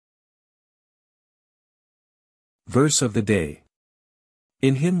Verse of the day.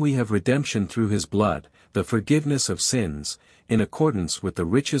 In him we have redemption through his blood, the forgiveness of sins, in accordance with the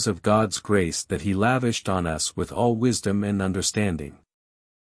riches of God's grace that he lavished on us with all wisdom and understanding.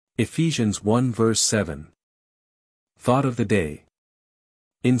 Ephesians 1 verse 7. Thought of the day.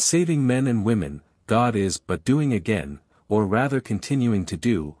 In saving men and women, God is but doing again, or rather continuing to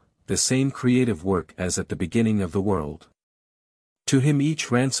do, the same creative work as at the beginning of the world. To him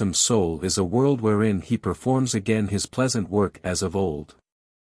each ransomed soul is a world wherein he performs again his pleasant work as of old.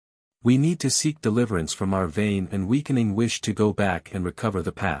 We need to seek deliverance from our vain and weakening wish to go back and recover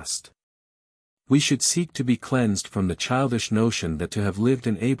the past. We should seek to be cleansed from the childish notion that to have lived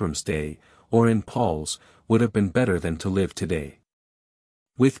in Abram's day, or in Paul's, would have been better than to live today.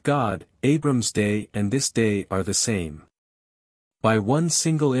 With God, Abram's day and this day are the same. By one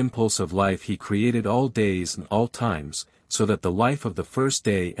single impulse of life he created all days and all times, so that the life of the first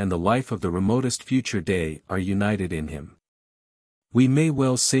day and the life of the remotest future day are united in him. We may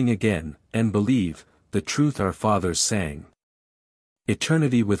well sing again, and believe, the truth our fathers sang.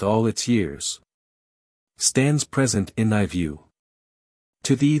 Eternity with all its years stands present in thy view.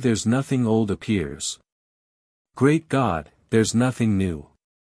 To thee there's nothing old appears. Great God, there's nothing new.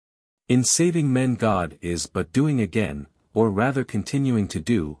 In saving men God is but doing again, or rather continuing to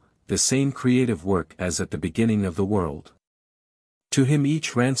do, the same creative work as at the beginning of the world. To him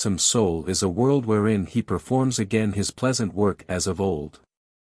each ransomed soul is a world wherein he performs again his pleasant work as of old.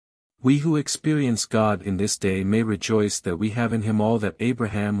 We who experience God in this day may rejoice that we have in him all that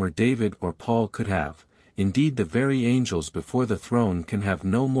Abraham or David or Paul could have. Indeed, the very angels before the throne can have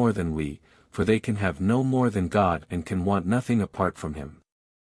no more than we, for they can have no more than God and can want nothing apart from him.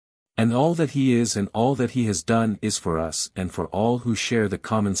 And all that he is and all that he has done is for us and for all who share the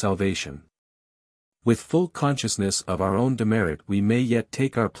common salvation. With full consciousness of our own demerit we may yet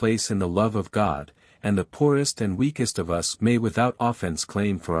take our place in the love of God, and the poorest and weakest of us may without offense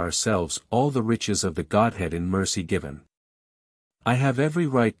claim for ourselves all the riches of the Godhead in mercy given. I have every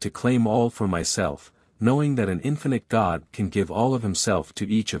right to claim all for myself, knowing that an infinite God can give all of himself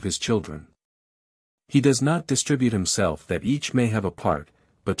to each of his children. He does not distribute himself that each may have a part,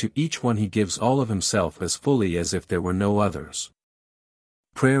 but to each one he gives all of himself as fully as if there were no others.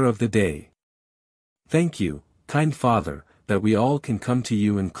 Prayer of the Day. Thank you, kind Father, that we all can come to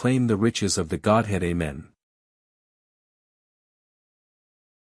you and claim the riches of the Godhead. Amen.